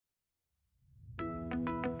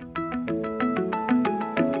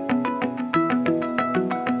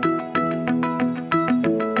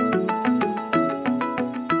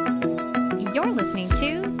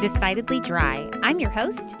Decidedly Dry. I'm your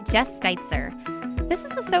host, Jess Steitzer. This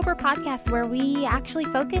is a sober podcast where we actually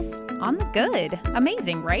focus on the good.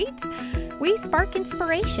 Amazing, right? We spark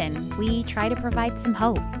inspiration, we try to provide some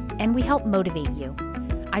hope, and we help motivate you.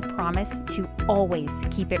 I promise to always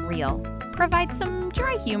keep it real, provide some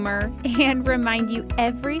dry humor, and remind you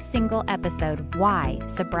every single episode why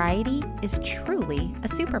sobriety is truly a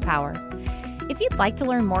superpower. If you'd like to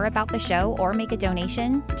learn more about the show or make a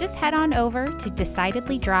donation, just head on over to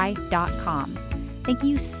decidedlydry.com. Thank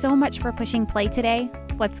you so much for pushing play today.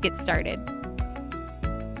 Let's get started.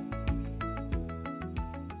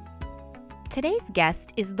 Today's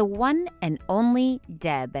guest is the one and only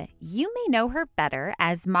Deb. You may know her better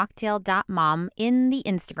as Mocktail.mom in the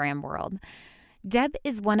Instagram world. Deb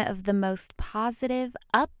is one of the most positive,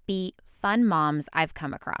 upbeat, fun moms I've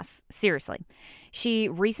come across. Seriously. She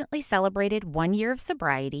recently celebrated 1 year of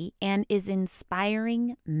sobriety and is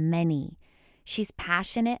inspiring many. She's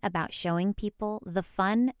passionate about showing people the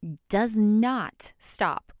fun does not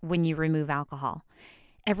stop when you remove alcohol.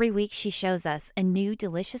 Every week she shows us a new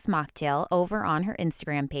delicious mocktail over on her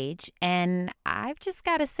Instagram page, and I've just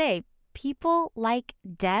got to say, people like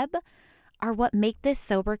Deb are what make this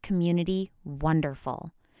sober community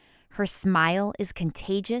wonderful. Her smile is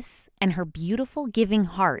contagious, and her beautiful giving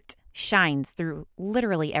heart shines through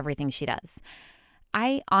literally everything she does.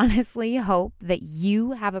 I honestly hope that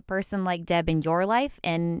you have a person like Deb in your life,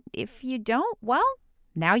 and if you don't, well,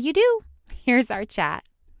 now you do. Here's our chat.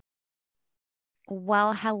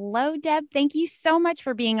 Well, hello, Deb. Thank you so much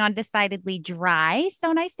for being on Decidedly Dry.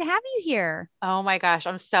 So nice to have you here. Oh my gosh,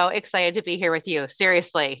 I'm so excited to be here with you.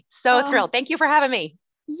 Seriously, so thrilled. Thank you for having me.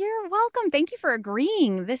 You're welcome. Thank you for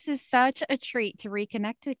agreeing. This is such a treat to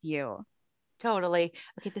reconnect with you. Totally.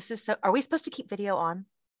 Okay, are we supposed to keep video on?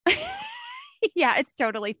 Yeah, it's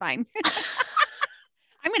totally fine.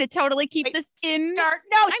 I'm going to totally keep this in.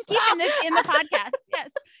 I'm keeping this in the podcast.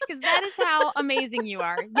 Yes, because that is how amazing you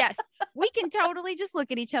are. Yes, we can totally just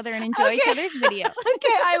look at each other and enjoy each other's video.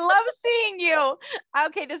 Okay, I love seeing you.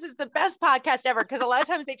 Okay, this is the best podcast ever because a lot of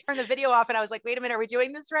times they turn the video off and I was like, wait a minute, are we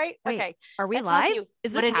doing this right? Wait, okay. Are we live?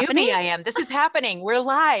 Is this happening? Newbie I am. This is happening. We're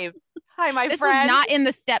live. Hi, my friend. This was not in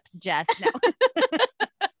the steps, Jess. No.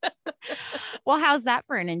 Well, how's that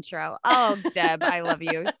for an intro? Oh, Deb, I love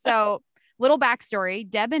you. So, little backstory,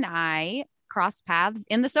 Deb and I crossed paths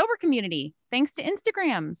in the sober community thanks to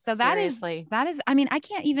Instagram. So that is, I mean, I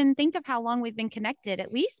can't even think of how long we've been connected,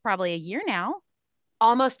 at least probably a year now.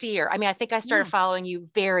 Almost a year. I mean, I think I started following you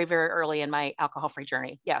very, very early in my alcohol-free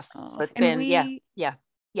journey. Yes. So it's been,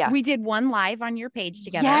 yeah. We did one live on your page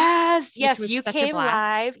together. Yes. You came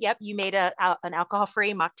live. Yep. You made an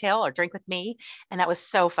alcohol-free mocktail or drink with me. And that was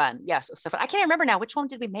so fun. Yes. It was so fun. I can't remember now. Which one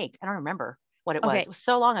did we make? I don't remember what it was. It was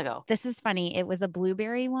so long ago. This is funny. It was a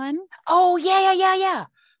blueberry one. Oh, yeah.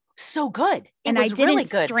 So good. And I didn't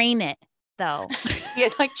strain it though. Yeah,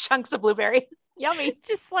 it's like chunks of blueberry. Yummy.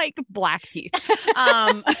 Just like black teeth.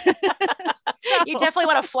 You definitely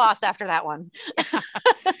want to floss after that one.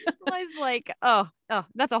 I was like, oh,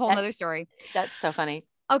 that's a whole nother story. That's so funny.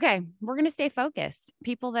 Okay. We're going to stay focused.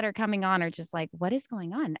 People that are coming on are just like, what is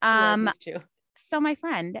going on? So my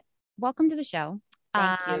friend, welcome to the show.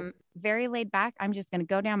 Thank you. Very laid back. I'm just going to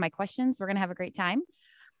go down my questions. We're going to have a great time.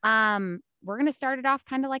 We're going to start it off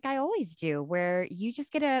kind of like I always do, where you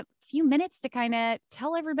just get a few minutes to kind of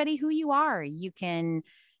tell everybody who you are. You can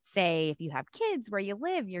say if you have kids, where you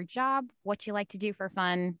live, your job, what you like to do for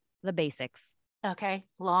fun, the basics. Okay.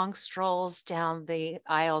 Long strolls down the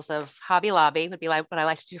aisles of Hobby Lobby would be like what I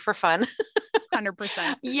like to do for fun.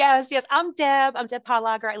 100%. Yes. I'm Deb. I'm Deb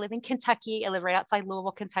Podlogar. I live in Kentucky. I live right outside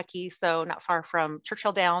Louisville, Kentucky. So not far from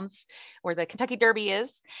Churchill Downs, where the Kentucky Derby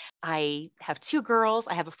is. I have two girls.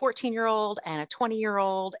 I have a 14-year-old and a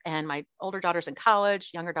 20-year-old, and my older daughter's in college,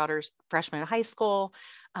 younger daughter's freshman in high school.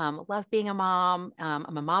 Love being a mom.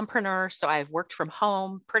 I'm a mompreneur. So I've worked from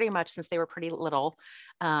home pretty much since they were pretty little.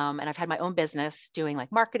 And I've had my own business doing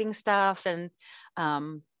like marketing stuff and,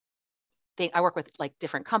 I work with like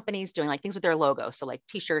different companies doing like things with their logo. So like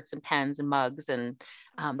t-shirts and pens and mugs and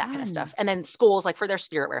that kind of stuff. And then schools like for their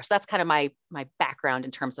spirit wear. So that's kind of my background in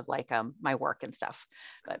terms of like my work and stuff.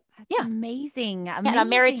 But that's amazing. And I'm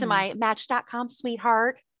married to my Match.com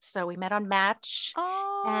sweetheart. So we met on Match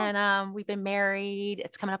and we've been married.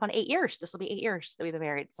 It's coming up on 8 years. This will be 8 years that we've been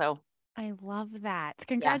married. So I love that.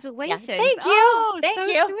 Congratulations. Yeah. Thank you. Oh, Thank so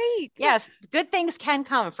you. Sweet. Yes. Good things can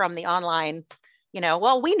come from the online.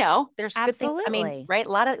 Well, we know there's good things. I mean, right. A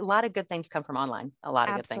lot of good things come from online. A lot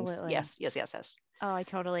of good things. Yes. Oh, I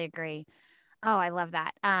totally agree. Oh, I love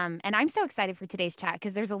that. And I'm so excited for today's chat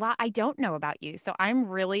because there's a lot I don't know about you. So I'm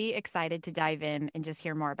really excited to dive in and just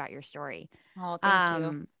hear more about your story. Oh, thank you.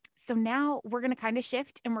 Um, so now we're going to kind of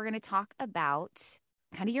shift and we're going to talk about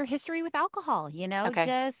kind of your history with alcohol. Okay.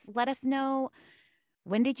 Just let us know,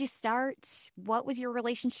 when did you start? What was your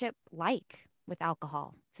relationship like with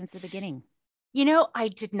alcohol since the beginning? I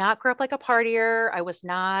did not grow up like a partier. I was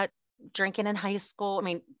not drinking in high school. I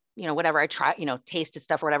mean, whatever I tried, tasted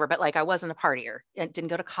stuff or whatever, but like I wasn't a partier and didn't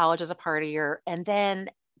go to college as a partier. And then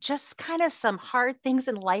just kind of some hard things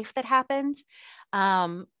in life that happened.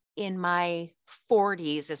 Um, in my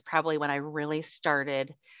 40s is probably when I really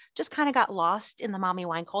started, just kind of got lost in the mommy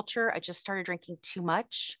wine culture. I just started drinking too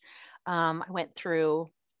much. I went through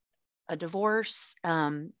a divorce.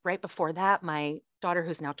 Right before that, my daughter,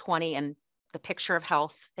 who's now 20 and the picture of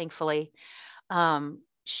health, thankfully,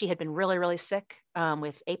 she had been really, really sick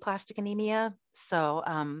with aplastic anemia. So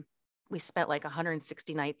we spent like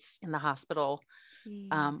 160 nights in the hospital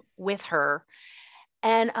Jeez. with her.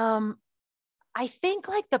 And I think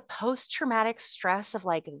like the post traumatic stress of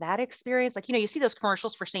like that experience, like, you see those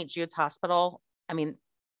commercials for St. Jude's Hospital. I mean,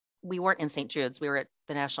 we weren't in St. Jude's, we were at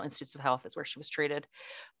the National Institutes of Health, is where she was treated.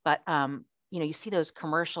 But you see those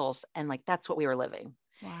commercials and like that's what we were living.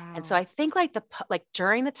 And so Wow. I think like like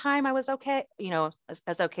during the time I was okay,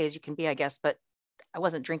 as okay as you can be, I guess, but I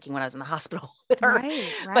wasn't drinking when I was in the hospital with her.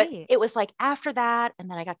 Right, But right. it was like after that, and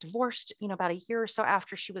then I got divorced, about a year or so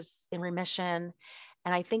after she was in remission.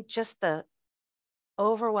 And I think just the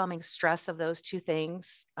overwhelming stress of those two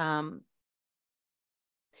things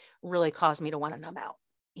really caused me to want to numb out,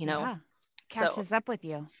 you know. Yeah. So Catches up with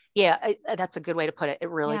you. yeah, that's a good way to put it. It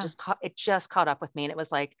really Yeah. just caught up with me, and it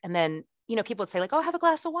was like, and then people would say like, oh, have a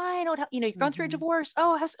glass of wine, oh, you're going through a Hmm. divorce,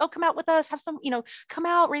 oh, come out with us, have some, come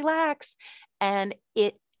out, relax, and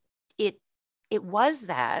it it was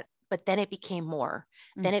that, but then it became more.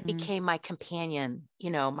 Then it Hmm. became my companion,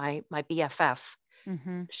 my BFF.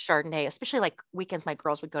 Hmm. Chardonnay, especially like weekends, my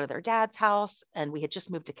girls would go to their dad's house, and we had just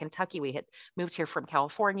moved to Kentucky. We had moved here from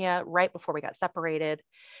California right before we got separated.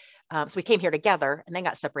 So we came here together and then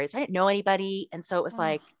got separated. So I didn't know anybody. And so it was Oh,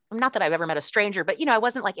 like, not that I've ever met a stranger, but I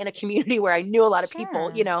wasn't like in a community where I knew a lot of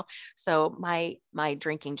people. sure. So my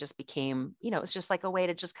drinking just became, it was just like a way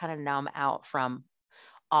to just kind of numb out from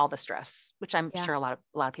all the stress, which I'm Yeah. sure a lot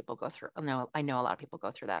of people go through. I know a lot of people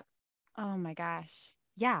go through that. Oh my gosh.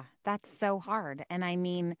 Yeah, that's so hard. And I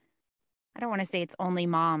mean, I don't want to say it's only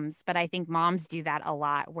moms, but I think moms do that a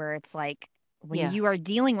lot where it's like when Yeah. you are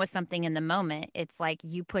dealing with something in the moment, it's like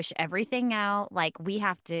you push everything out. Like we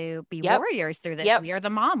have to be Yep. warriors through this. Yep. We are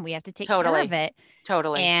the mom. We have to take care of Totally. it.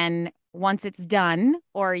 Totally. And once it's done,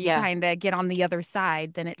 or you Yeah. kind of get on the other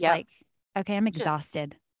side, then it's Yep. like, okay, I'm Ju-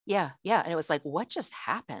 exhausted. Yeah. Yeah. And it was like, what just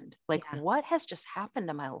happened? Like, Yeah. what has just happened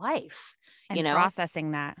to my life? You And know?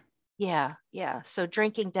 processing that. Yeah, yeah. So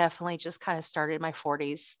drinking definitely just kind of started in my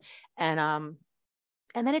 40s. And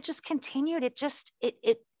and then it just continued. It just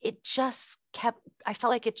kept, I felt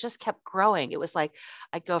like it just kept growing. It was like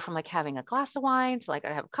I'd go from like having a glass of wine to like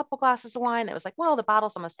I'd have a couple glasses of wine. It was like, well, the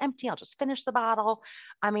bottle's almost empty. I'll just finish the bottle.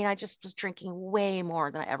 I mean, I just was drinking way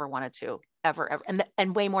more than I ever wanted to, ever.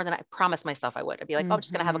 And way more than I promised myself I would. I'd be like, oh, I'm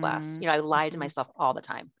just gonna have a glass. Mm-hmm. I lied to Mm-hmm. myself all the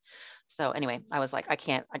time. So anyway, I was like, I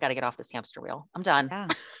gotta get off this hamster wheel. I'm done. Yeah.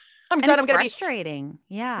 I'm And done. it's I'm gonna be, frustrating.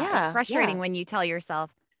 Yeah. It's yeah, frustrating yeah, when you tell yourself,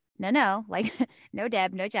 no, no, like, no,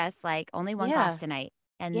 Deb, no, Jess, like, only one glass yeah, tonight.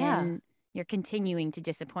 And yeah, then you're continuing to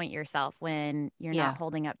disappoint yourself when you're not yeah,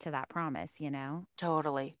 holding up to that promise?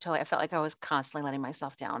 totally, totally. I felt like I was constantly letting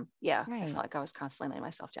myself down. Yeah, I Right. felt like I was constantly letting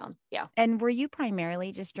myself down. Yeah, And were you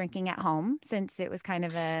primarily just drinking at home since it was kind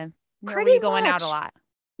of or were pretty you going out a much. lot?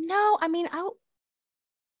 No, I mean, I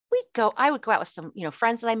would go out with some,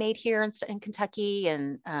 friends that I made here in Kentucky,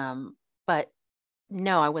 and but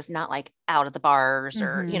no, I was not like out at the bars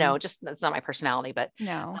or, Mm-hmm. just that's not my personality. But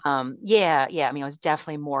No. yeah, yeah. I mean, I was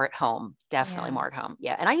definitely more at home, definitely Yeah. more at home.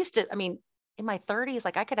 Yeah. And I used to, I mean, in my 30s,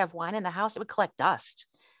 like I could have wine in the house, it would collect dust.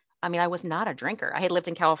 I mean, I was not a drinker. I had lived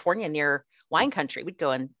in California near wine country. We'd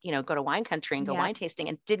go and, go to wine country and go Yep. wine tasting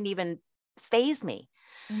and didn't even phase me.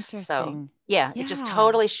 So Interesting. yeah, it just Yeah.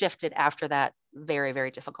 totally shifted after that very,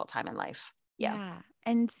 very difficult time in life. Yeah. Yeah.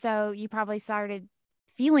 And so you probably started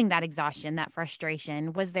feeling that exhaustion, that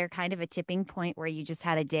frustration. Was there kind of a tipping point where you just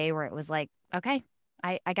had a day where it was like, okay,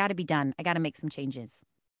 I got to be done. I got to make some changes?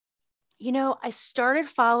 I started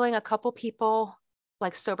following a couple people,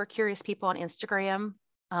 like sober curious people on Instagram.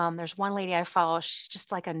 There's one lady I follow. She's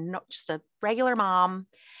just like just a regular mom.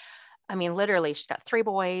 I mean, literally, she's got 3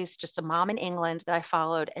 boys, just a mom in England that I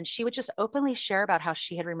followed. And she would just openly share about how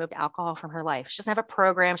she had removed alcohol from her life. She doesn't have a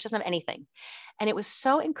program, she doesn't have anything. And it was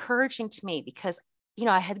so encouraging to me because,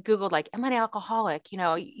 I had Googled, like, am I an alcoholic?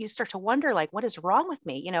 You start to wonder, like, what is wrong with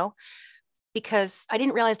me? Because I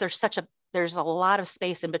didn't realize there's a lot of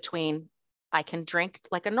space in between. I can drink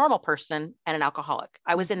like a normal person and an alcoholic.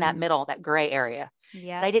 I was in that middle, that gray area.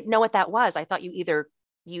 Yeah. But I didn't know what that was. I thought you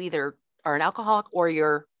either are an alcoholic or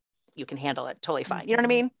you can handle it totally fine. You know what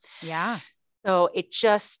I mean? Yeah. So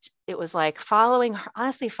it was like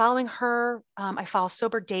honestly, following her. I follow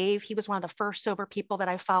Sober Dave. He was one of the first sober people that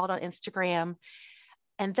I followed on Instagram.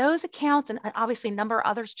 And those accounts, and obviously a number of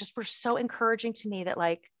others, just were so encouraging to me that,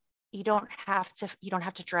 like, you don't have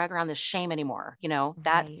to drag around this shame anymore,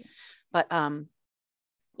 that, Right. but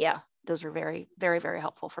yeah, those were very, very, very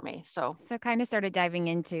helpful for me. So kind of started diving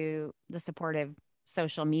into the supportive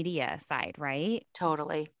social media side, right?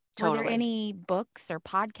 totally. Were there any books or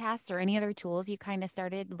podcasts or any other tools you kind of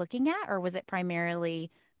started looking at, or was it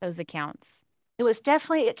primarily those accounts? It was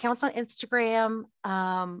definitely accounts on Instagram.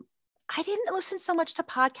 I didn't listen so much to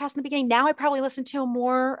podcasts in the beginning. Now I probably listen to them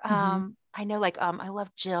more. I know, like, I love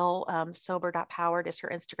Jill, sober.powered is her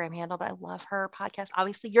Instagram handle, but I love her podcast.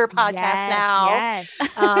 Obviously your podcast now.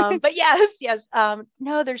 Yes. But yes.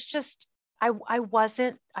 No, there's just, I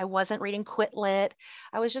wasn't reading Quit Lit.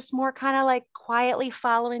 I was just more kind of like quietly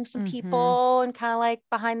following some people and kind of like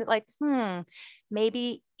behind it, like,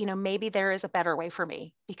 maybe, maybe there is a better way for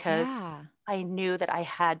me, because Yeah. I knew that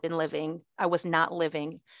I was not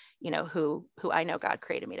living, who I know God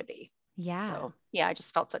created me to be. Yeah. So yeah, I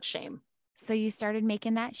just felt such shame. So you started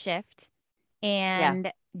making that shift, Yeah.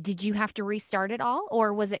 and did you have to restart it all,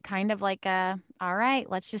 or was it kind of like all right,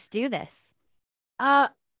 let's just do this? Uh,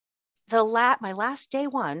 my last day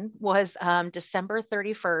one was December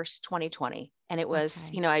 31st, 2020. And it was,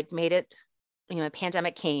 Okay. I'd made it, the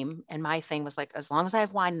pandemic came, and my thing was like, as long as I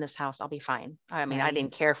have wine in this house, I'll be fine. I mean, I Right.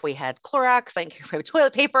 didn't care if we had Clorox, I didn't care if we had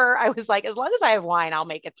toilet paper. I was like, as long as I have wine, I'll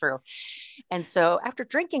make it through. And so after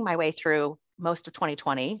drinking my way through most of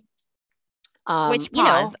 2020, Which,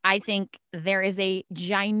 pause, I think there is a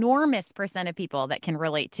ginormous percent of people that can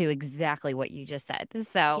relate to exactly what you just said.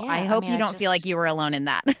 So I yeah, I hope mean, you don't feel like you were alone in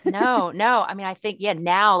that. no. I mean, I think, yeah,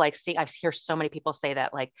 now, like, I hear so many people say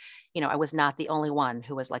that, like, I was not the only one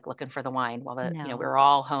who was like looking for the wine while we No. were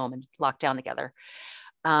all home and locked down together.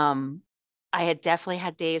 Um, I had definitely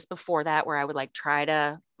had days before that where I would like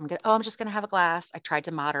I'm just going to have a glass. I tried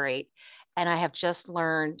to moderate, and I have just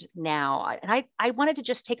learned now, and I wanted to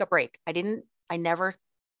just take a break. I never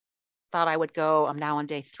thought I would go. I'm now on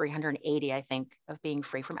day 380, I think, of being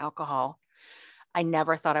free from alcohol. I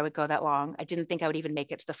never thought I would go that long. I didn't think I would even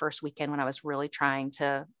make it to the first weekend when I was really trying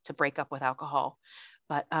to break up with alcohol.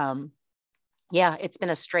 But yeah, it's been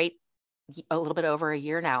a little bit over a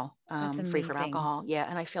year now, That's free from amazing. alcohol. Yeah,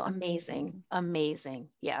 and I feel amazing, Amazing.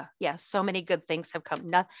 amazing. Yeah. So many good things have come.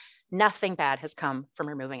 Nothing bad has come from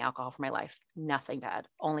removing alcohol from my life. Nothing bad,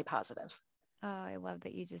 only positive. Oh, I love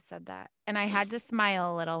that you just said that. And I had to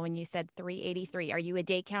smile a little when you said 383. Are you a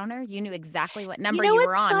day counter? You knew exactly what You number know you were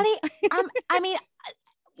what's on. funny? I mean,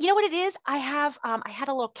 you know what it is? I had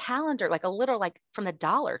a little calendar, like a little, like, from the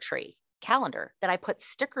Dollar Tree calendar that I put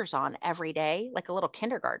stickers on every day, like a little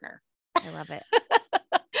kindergartner. I love it.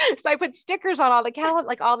 So I put stickers on all the calendar,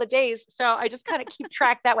 like all the days. So I just kind of keep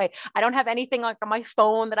track that way. I don't have anything like on my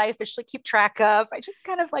phone that I officially keep track of. I just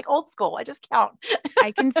kind of like old school. I just count.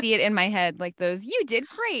 I can see it in my head, like those, you did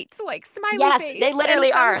great, like smiley Yes, face they and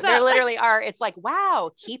literally are. thumbs There up. literally are. It's like,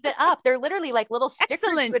 wow, keep it up. They're literally like little stickers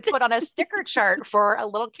you would Excellent. put on a sticker chart for a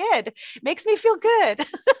little kid. Makes me feel good.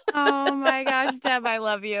 Oh my gosh, Deb, I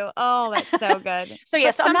love you. Oh, that's so good. So yeah,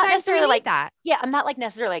 But so I'm not sometimes we necessarily need like, that. yeah, I'm not like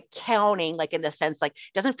necessarily like counting, like in the sense, like,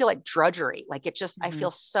 it doesn't feel like drudgery. Like, it just, I Mhm.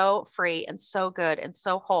 feel so free and so good and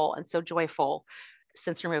so whole and so joyful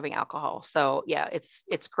since removing alcohol. So yeah,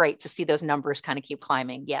 it's great to see those numbers kind of keep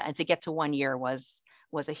climbing. Yeah. And to get to 1 year was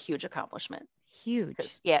a huge accomplishment. Because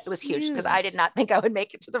Huge, yeah, it was huge because I did huge. not think I would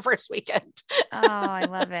make it to the first weekend. Oh, I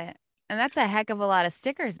love it. And that's a heck of a lot of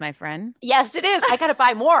stickers, my friend. Yes, it is. I got to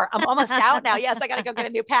buy more. I'm almost out now. Yes, I got to go get a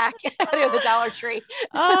new pack. I got to go to the Dollar Tree.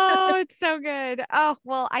 Oh, it's so good. Oh,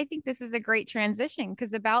 well, I think this is a great transition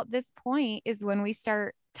because about this point is when we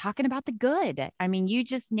start talking about the good. I mean, you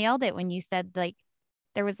just nailed it when you said, like,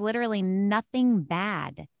 there was literally nothing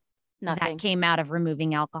bad that Nothing. came out of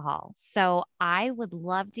removing alcohol. So I would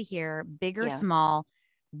love to hear, big or Yeah. small,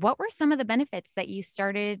 what were some of the benefits that you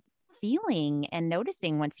started feeling and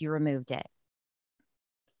noticing once you removed it?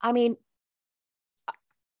 I mean,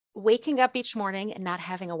 waking up each morning and not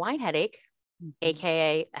having a wine headache, Mhm.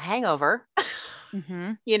 AKA a hangover.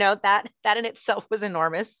 Mm-hmm. That in itself was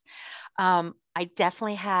enormous. I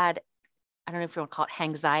definitely had, I don't know if you want to call it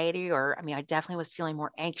anxiety, or I mean, I definitely was feeling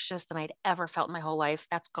more anxious than I'd ever felt in my whole life.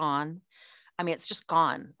 That's gone. I mean, it's just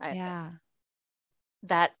gone. Yeah.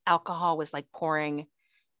 That alcohol was like pouring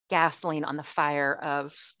gasoline on the fire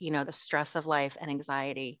of, the stress of life and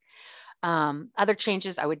anxiety. Other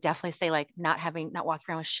changes, I would definitely say, like not walking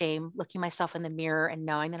around with shame, looking myself in the mirror and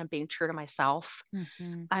knowing that I'm being true to myself.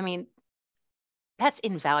 Mm-hmm. I mean, that's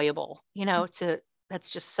invaluable, that's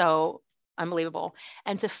just so unbelievable.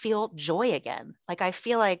 And to feel joy again. Like, I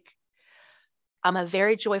feel like I'm a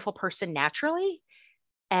very joyful person naturally.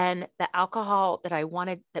 And the alcohol that I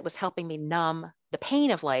wanted, that was helping me numb the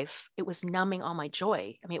pain of life, it was numbing all my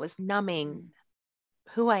joy. I mean, it was numbing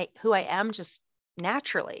Mm. who I am just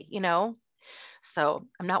naturally. So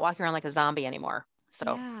I'm not walking around like a zombie anymore.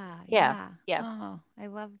 So Yeah, yeah, yeah. yeah, Oh, I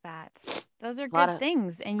love that. Those are a lot good of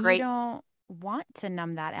things. And you great, don't want to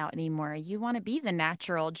numb that out anymore. You want to be the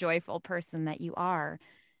natural, joyful person that you are.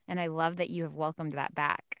 And I love that you have welcomed that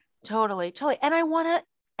back. totally, totally. And I want to,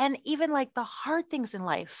 and even like the hard things in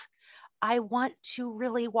life, I want to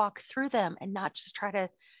really walk through them and not just try to,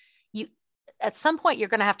 you, at some point, you're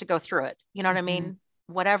going to have to go through it. You know what I Mm-hmm. mean?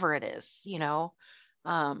 Whatever it is.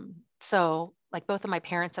 So like both of my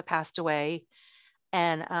parents have passed away.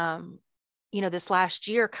 And, this last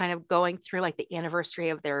year, kind of going through like the anniversary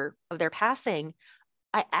of their passing,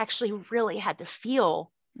 I actually really had to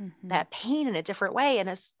feel Mm-hmm. that pain in a different way. And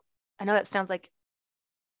I know that sounds like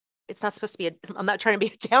it's not supposed to be I'm not trying to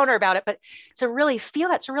be a downer about it, but to really feel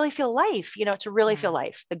that, to really feel life, to really feel Yeah,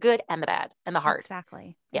 life, the good and the bad and the hard.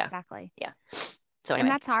 exactly. Yeah. Exactly. Yeah. So And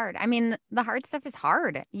anyway, that's hard. I mean, the hard stuff is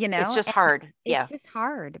hard, it's just and hard. it's Yeah. just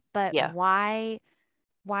hard. But Yeah. why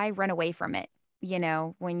run away from it,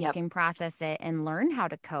 when you Yep. can process it and learn how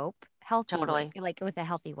to cope healthy way, Totally. like with a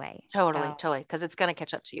healthy way. Totally. So Totally. Because it's going to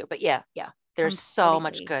catch up to you. But yeah. Yeah. There's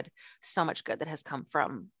completely. so much good that has come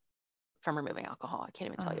from removing alcohol. I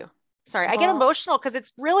can't even tell Oh, you. Sorry, I get well, emotional because oh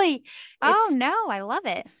it's no, I love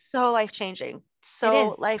it. so life changing, It is.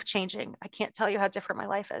 so life changing. I can't tell you how different my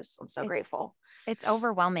life is. I'm so It's grateful it's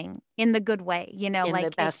overwhelming in the good way, in the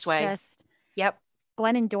like best it's way. just Yep.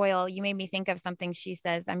 Glennon Doyle, you made me think of something she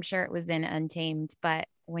says. I'm sure it was in Untamed, but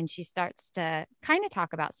when she starts to kind of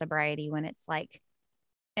talk about sobriety, when it's like,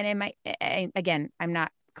 and it might, again, I'm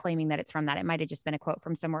not claiming that it's from that. It might have just been a quote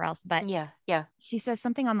from somewhere else, but Yeah. Yeah. she says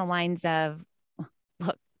something on the lines of,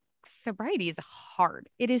 look, sobriety is hard.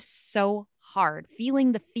 It is so hard.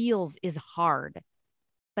 Feeling the feels is hard.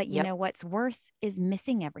 But Yep. what's worse is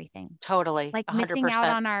missing everything, Totally. like A hundred missing out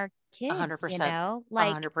percent. on our A kids, hundred percent. A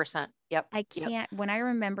like 100%. Yep. I Yep. can't, when I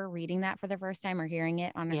remember reading that for the first time or hearing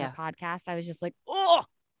it on her Yeah. podcast, I was just like, oh,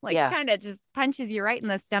 like Yeah. kind of just punches you right in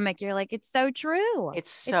the stomach. You're like, it's so true. It's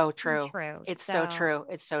It's so so true. true. It's so So, true.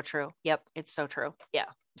 It's so true. Yep. It's so true. Yeah.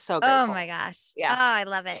 So oh grateful. my gosh. Oh, Yeah. I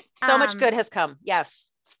love it. So much good has come. Yes.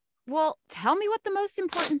 Well, tell me what the most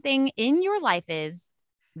important thing in your life is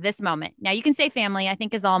this moment. Now you can say family. I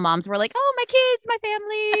think as all moms, we're like, oh, my kids, my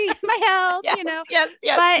family, my health, Yes. Yes.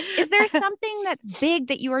 Yes. But is there something that's big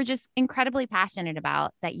that you are just incredibly passionate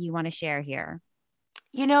about that you want to share here?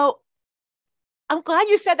 you know, I'm glad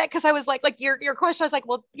you said that because I was like your question. I was like,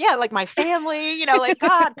 well, yeah, like my family, like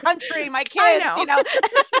God, country, my I kids, know.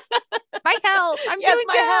 My health. I'm yes, doing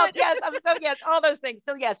my health. good. Yes, I'm so yes, all those things.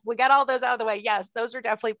 So yes, we got all those out of the way. Yes, those are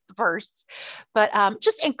definitely the firsts. But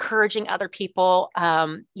just encouraging other people.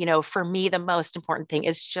 For me, the most important thing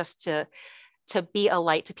is just to be a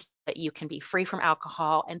light to people, that you can be free from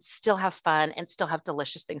alcohol and still have fun and still have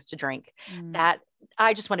delicious things to drink. Mm, That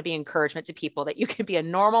I just want to be encouragement to people that you can be a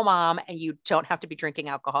normal mom and you don't have to be drinking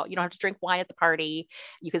alcohol. You don't have to drink wine at the party.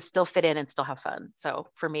 You can still fit in and still have fun. So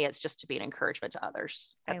for me, it's just to be an encouragement to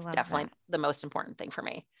others. I That's love definitely that. the most important thing for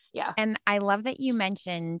me. Yeah. And I love that you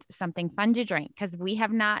mentioned something fun to drink because we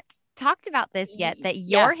have not talked about this yet. That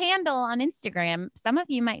Yeah. your handle on Instagram, some of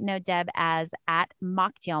you might know Deb as at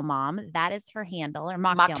Mocktail Mom. That is her handle, or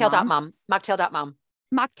Mocktail Mom. Mocktail.mom. Mocktail.mom.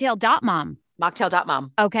 Mocktail.mom.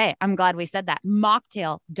 Mocktail.mom. Okay, I'm glad we said that.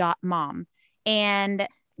 Mocktail.mom. And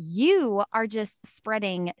you are just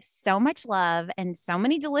spreading so much love and so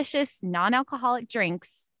many delicious non-alcoholic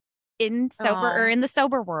drinks Oh, in the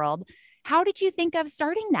sober world. How did you think of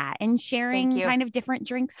starting that and thank sharing you. kind of different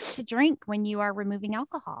drinks to drink when you are removing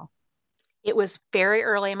alcohol? It was very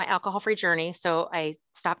early in my alcohol-free journey. So I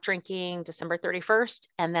stopped drinking December 31st.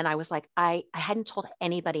 And then I was like, I hadn't told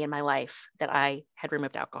anybody in my life that I had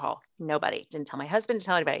removed alcohol. Nobody. Didn't tell my husband, didn't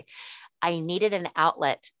tell anybody. I needed an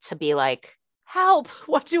outlet to be like, help,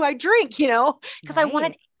 what do I drink? Because I wanted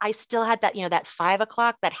Right. I still had that, that 5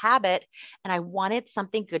 o'clock, that habit, and I wanted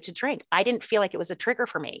something good to drink. I didn't feel like it was a trigger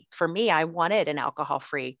for me. For me, I wanted an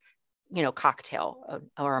alcohol-free, cocktail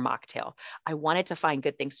or a mocktail. I wanted to find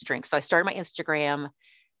good things to drink. So I started my Instagram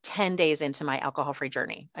 10 days into my alcohol-free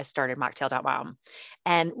journey. I started mocktail.mom,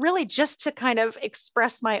 and really just to kind of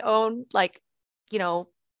express my own, like, you know,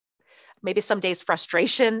 maybe some days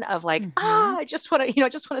frustration of like, Mm-hmm. I just want to, I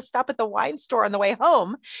just want to stop at the wine store on the way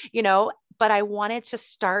home, but I wanted to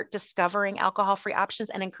start discovering alcohol-free options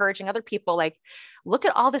and encouraging other people, like, look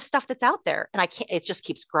at all this stuff that's out there. And I can't, it just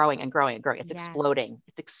keeps growing and growing and growing. It's Yes. exploding.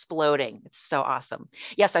 It's exploding. It's so awesome.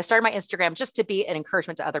 Yes. I started my Instagram just to be an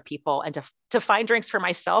encouragement to other people and to find drinks for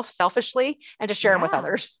myself selfishly and to share them with Yeah.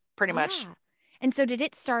 others pretty much. Yeah. And so did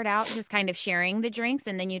it start out just kind of sharing the drinks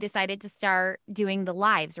and then you decided to start doing the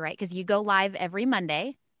lives, right? Because you go live every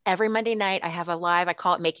Monday. Every Monday night, I have a live. I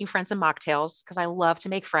call it Making Friends and Mocktails because I love to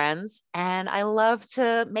make friends and I love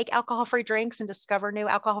to make alcohol-free drinks and discover new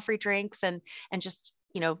alcohol-free drinks and just,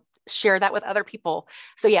 share that with other people.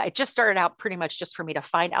 So yeah, it just started out pretty much just for me to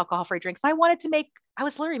find alcohol-free drinks. I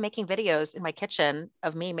was literally making videos in my kitchen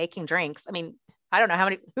of me making drinks. I mean, I don't know how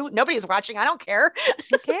many, nobody's watching. I don't care.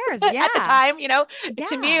 Who cares? At the Yeah. time, Yeah.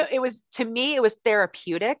 to me, it was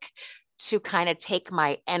therapeutic to kind of take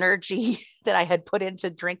my energy that I had put into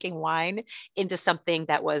drinking wine into something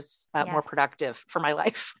that was more Yes. productive for my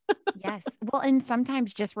life. Yes. Well, and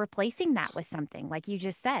sometimes just replacing that with something, like you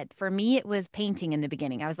just said. For me, it was painting in the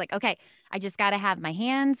beginning. I was like, okay, I just got to have my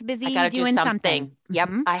hands I got busy to do doing something. something. Yep,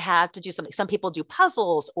 I have to do something. Some people do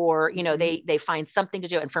puzzles, or Hmm. they find something to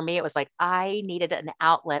do. And for me, it was like I needed an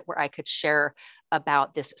outlet where I could share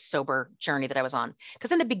about this sober journey that I was on.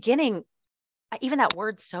 Because in the beginning, even that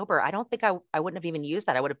word sober, I don't think I wouldn't have even used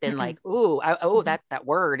that. I would have been Mm-mm. like, ooh, Hmm. that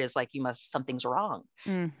word is like, something's wrong.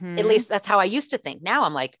 At Hmm. least that's how I used to think. Now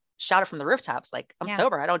I'm like, shout it from the rooftops. Like, I'm Yeah.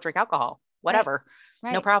 sober. I don't drink alcohol. Right. Whatever.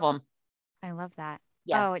 No Right. problem. I love that.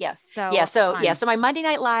 Yeah. Oh, it's Yeah. Yeah. so So, yeah. fun. So my Monday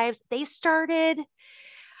night lives, they started,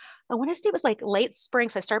 I want to say it was like late spring.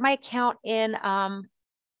 So I started my account in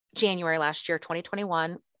January last year,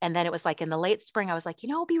 2021. And then it was like in the late spring, I was like,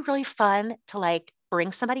 it'd be really fun to like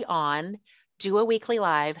bring somebody on, do a weekly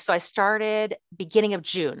live. So I started beginning of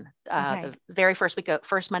June. Okay. The very first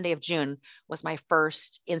Monday of June was my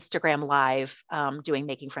first Instagram live doing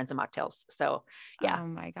Making Friends and Mocktails. So yeah, Oh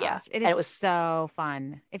my yeah. gosh. It And is it was, so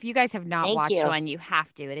fun. If you guys have not thank watched you. one, you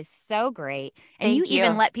have to. It is so great. And you Thank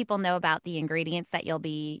even you. let people know about the ingredients that you'll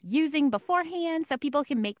be using beforehand so people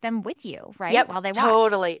can make them with you, right? Yep, While they watch.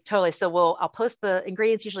 totally, totally. So I'll post the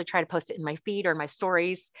ingredients, usually try to post it in my feed or in my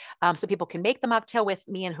stories, so people can make the mocktail with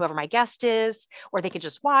me and whoever my guest is, or they can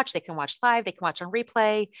just watch. They can watch live, they can watch on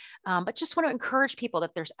replay. But just want to encourage people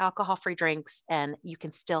that there's alcohol-free drinks and you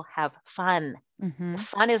can still have fun. The Mm-hmm.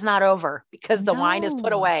 fun is not over because the wine is put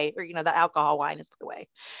No. away, or the alcohol wine is put away.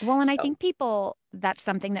 Well, and I So think people, that's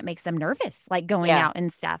something that makes them nervous, like going yeah, out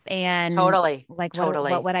and stuff. And totally, like, what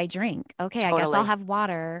totally, would I drink? Okay, I guess I'll totally, have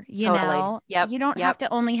water. totally. Yep, You don't have yep,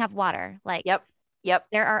 to only have water. Like, yep, yep,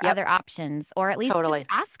 there are yep, other options, or at least just totally.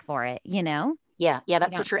 ask for it. Yeah, yeah, You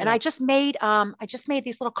that's so don't true. see And it. I just made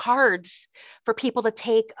these little cards for people to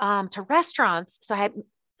take to restaurants. So I had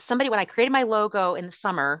somebody, when I created my logo in the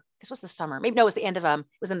summer, this was the summer, maybe no, it was the end of it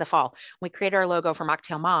was in the fall. We created our logo for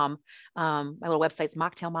Mocktail Mom. My little website's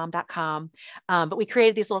mocktailmom.com. But we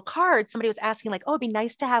created these little cards. Somebody was asking, like, oh, it'd be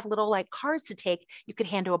nice to have little like cards to take. You could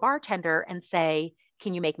hand to a bartender and say,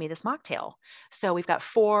 can you make me this mocktail? So we've got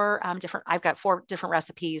I've got 4 different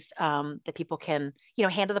recipes that people can,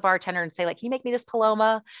 hand to the bartender and say, like, can you make me this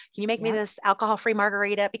Paloma? Can you make me Yep. this alcohol-free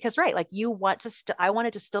margarita? Because, right, like I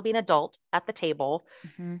wanted to still be an adult at the table,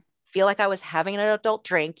 Hmm. feel like I was having an adult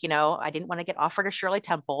drink. I didn't want to get offered a Shirley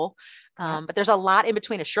Temple. Yep. But there's a lot in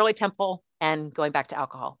between a Shirley Temple and going back to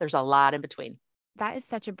alcohol. There's a lot in between. That is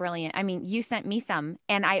such a brilliant. I mean, you sent me some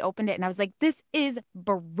and I opened it and I was like, this is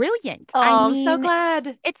brilliant. I Oh, I'm so mean,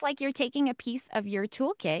 glad. it's like you're taking a piece of your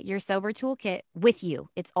toolkit, your sober toolkit with you.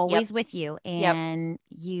 It's Yep. always with you. Yep. And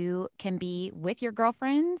you can be with your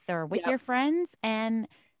girlfriends or with Yep. your friends and,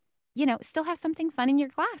 still have something fun in your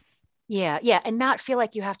glass. Yeah, yeah, and not feel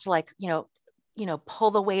like you have to, like,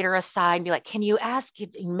 pull the waiter aside and be like, "Can you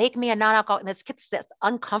make me a non-alcoholic?" And this gets this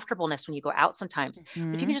uncomfortableness when you go out sometimes. But if you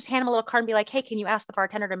Hmm. can just hand them a little card and be like, "Hey, can you ask the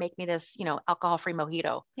bartender to make me this, alcohol-free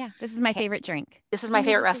mojito? Yeah. This is my Hey, favorite drink. this is my Can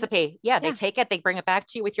you favorite just do that? recipe." Yeah, they Yeah. take it, they bring it back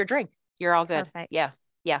to you with your drink. You're all good. Perfect. Yeah,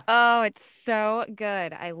 yeah, Oh, it's so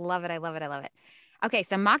good. I love it. I love it. I love it. Okay,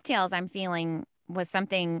 so mocktails, I'm feeling was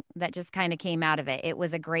something that just kind of came out of it. It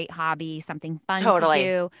was a great hobby, something fun to totally,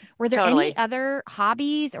 do. Were there any totally. other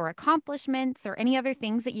hobbies or accomplishments or any other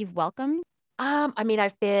things that you've welcomed? I mean,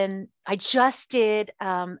 I just did,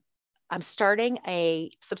 I'm starting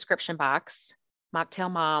a subscription box,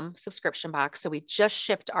 Mocktail Mom subscription box. So we just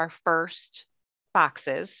shipped our first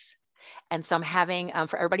boxes. And so I'm having,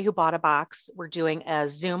 for everybody who bought a box, we're doing a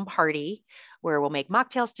Zoom party where we'll make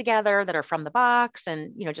mocktails together that are from the box,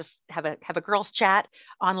 and just have a girls chat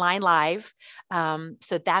online live.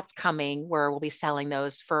 So that's coming, where we'll be selling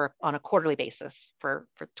those for on a quarterly basis for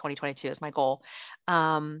 2022 is my goal.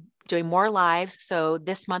 Doing more lives. So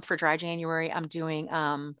this month for Dry January, I'm doing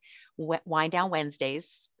Wine Down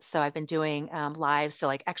Wednesdays. So I've been doing lives. So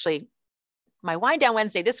like actually my Wind Down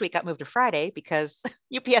Wednesday this week got moved to Friday because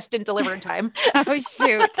UPS didn't deliver in time. Oh,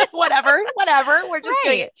 shoot. whatever. We're just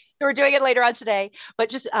doing Right. it. We're doing it later on today,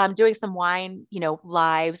 but just doing some wine,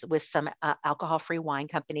 lives with some alcohol-free wine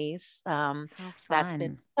companies. How So that's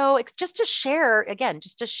been fun. so just to share again,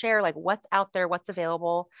 just to share like what's out there, what's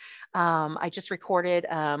available. I just recorded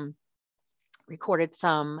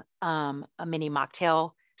some a mini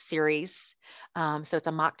mocktail series. So it's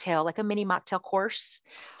a mocktail, like a mini mocktail course.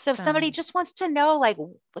 So if somebody Awesome. just wants to know, like,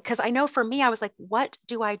 because I know for me, I was like, what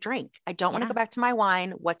do I drink? I don't want to go Yeah. back to my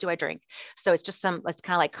wine. What do I drink? So it's just let's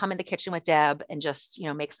kind of like come in the kitchen with Deb and just,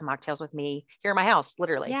 make some mocktails with me here in my house,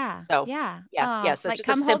 literally. Yeah. So Yeah. yeah, yeah. Oh, So it's like just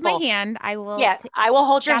a come hold my simple, hand. I will yeah, I will we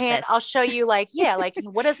hold your got hand. this. I'll show you like, yeah, like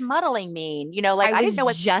what does muddling mean? Like I I didn't was know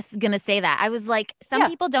what, just gonna say that. I was like, some yeah,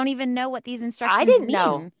 people don't even know what these I instructions didn't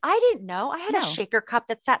know. mean. I didn't know. I had a No. shaker cup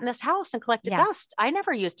that sat in this house and collected Yeah. dust. I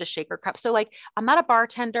never used a shaker cup. So like I'm not a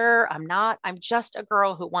bartender. I'm just a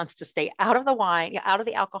girl who wants to stay out of the wine, out of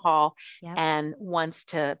the alcohol, Yep. and wants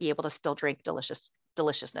to be able to still drink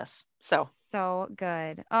deliciousness. So So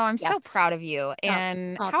good. Oh, I'm yeah. so proud of you. Oh,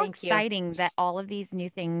 And oh, how thank you. exciting that all of these new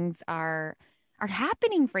things are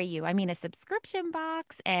happening for you. I mean, a subscription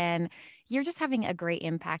box and you're just having a great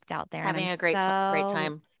impact out there. And Having a great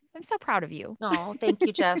time. I'm so proud of you. Oh, thank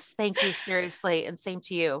you, Jess. Thank you. Seriously. And same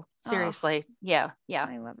to you. Oh, Seriously. Yeah. Yeah.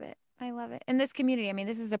 I love it. I love it. And this community, I mean,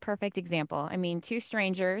 this is a perfect example. I mean, two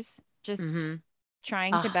strangers Mm-hmm. just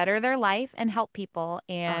trying to Ah, better their life and help people.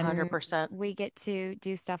 a hundred And percent. we get to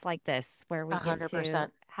do stuff like this where A we get hundred to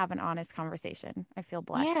percent. have an honest conversation. I feel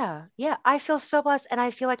blessed. Yeah, yeah. I feel so blessed. And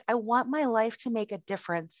I feel like I want my life to make a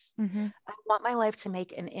difference. Mm-hmm. I want my life to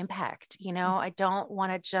make an impact. I don't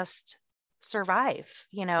want to just survive,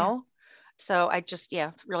 you Yeah. know? So I just,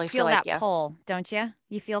 yeah, really feel Feel like, that yeah, pull, don't you?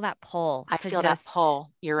 You feel that pull I to feel that just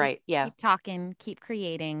pull. You're right. Yeah. keep talking, keep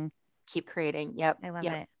creating. Keep creating. Yep. I love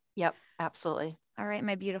Yep. it. Yep. Absolutely. All right,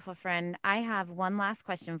 my beautiful friend. I have one last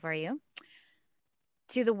question for you.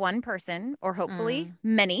 To the one person, or hopefully Mm,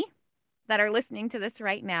 many, that are listening to this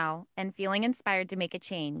right now and feeling inspired to make a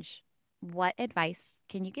change, what advice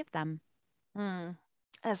can you give them? mm.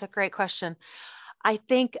 That's a great question. I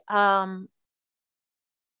think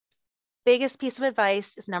biggest piece of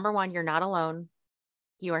advice is number one, you're not alone.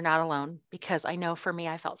 You are not alone, because I know for me,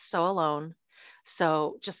 I felt so alone.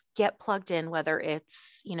 So just get plugged in, whether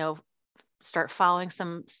it's, start following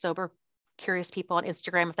some sober, curious people on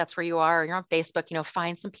Instagram, if that's where you are, or you're on Facebook,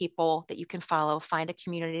 find some people that you can follow, find a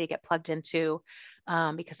community to get plugged into.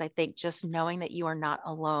 Because I think just knowing that you are not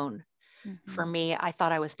alone. For Mm-hmm. me, I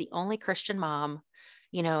thought I was the only Christian mom,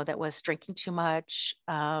 that was drinking too much.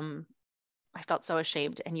 I felt so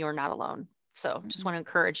ashamed, and you're not alone. So just want to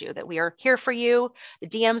encourage you that we are here for you. The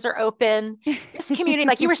DMs are open. This community,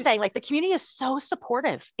 like you were saying, like the community is so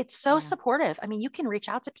supportive. It's so Yeah. supportive. I mean, you can reach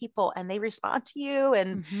out to people and they respond to you,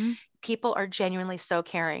 and Mm-hmm. people are genuinely so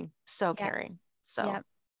caring, so Yep. caring. So Yep.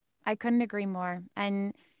 I couldn't agree more.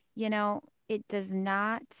 And, it does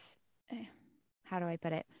not, eh, how do I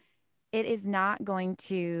put it? It is not going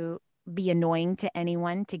to be annoying to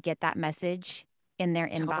anyone to get that message in their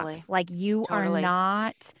inbox. totally, Like you are totally,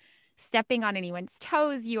 not stepping on anyone's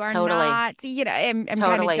toes. You are totally, not, I'm kind of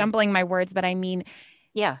totally. jumbling my words, but I mean,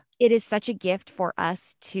 Yeah, it is such a gift for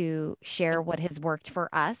us to share what has worked for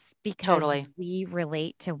us because totally, we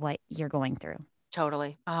relate to what you're going through.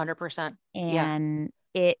 totally. 100%. Yeah, And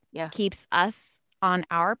it yeah. keeps us on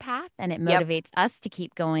our path and it Yep, motivates us to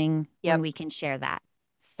keep going when yep. we can share that.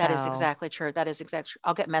 That is So, exactly true. That is exactly true.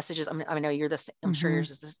 I'll get messages. I know you're this. I'm sure mhm,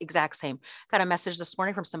 yours is this exact same. Got a message this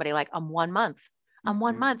morning from somebody like, I'm 1 month. I'm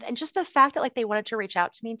 1 month. mhm, And just the fact that like they wanted to reach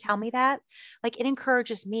out to me and tell me that, like it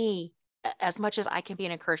encourages me as much as I can be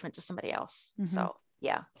an encouragement to somebody else. mhm. So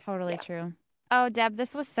yeah. Totally Yeah. true. Oh, Deb,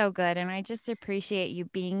 this was so good. And I just appreciate you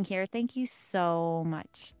being here. Thank you so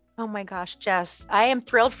much. Oh my gosh, Jess, I am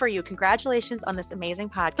thrilled for you. Congratulations on this amazing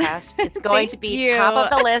podcast. It's going to Thank be you. top of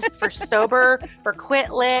the list for sober, for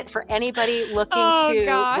quit lit, for anybody looking Oh, to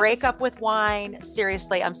gosh. break up with wine.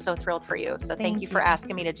 Seriously, I'm so thrilled for you. So thank you for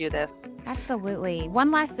asking me to do this. Absolutely.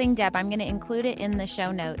 One last thing, Deb, I'm going to include it in the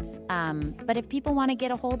show notes. But if people want to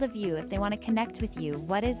get a hold of you, if they want to connect with you,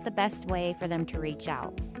 what is the best way for them to reach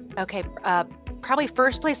out? Okay, probably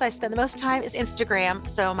first place I spend the most time is Instagram.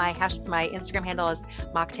 So my Instagram handle is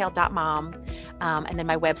mocktail.mom. And then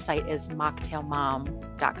my website is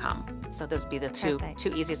mocktailmom.com. So those would be the two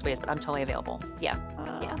easiest ways, but I'm totally available. Yeah.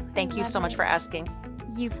 Thank you so much for asking.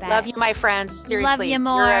 You bet. Love you, my friend. Seriously. Love you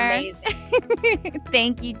more. You're amazing.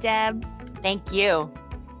 Thank you, Deb. Thank you.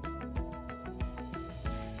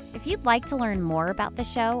 If you'd like to learn more about the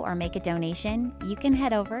show or make a donation, you can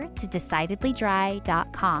head over to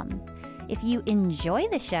decidedlydry.com. If you enjoy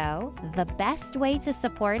the show, the best way to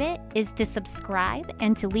support it is to subscribe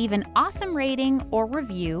and to leave an awesome rating or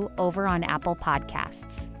review over on Apple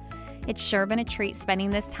Podcasts. It's sure been a treat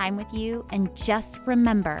spending this time with you, and just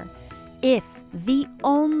remember, if the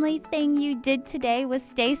only thing you did today was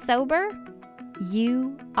stay sober,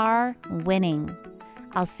 you are winning.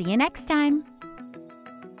 I'll see you next time.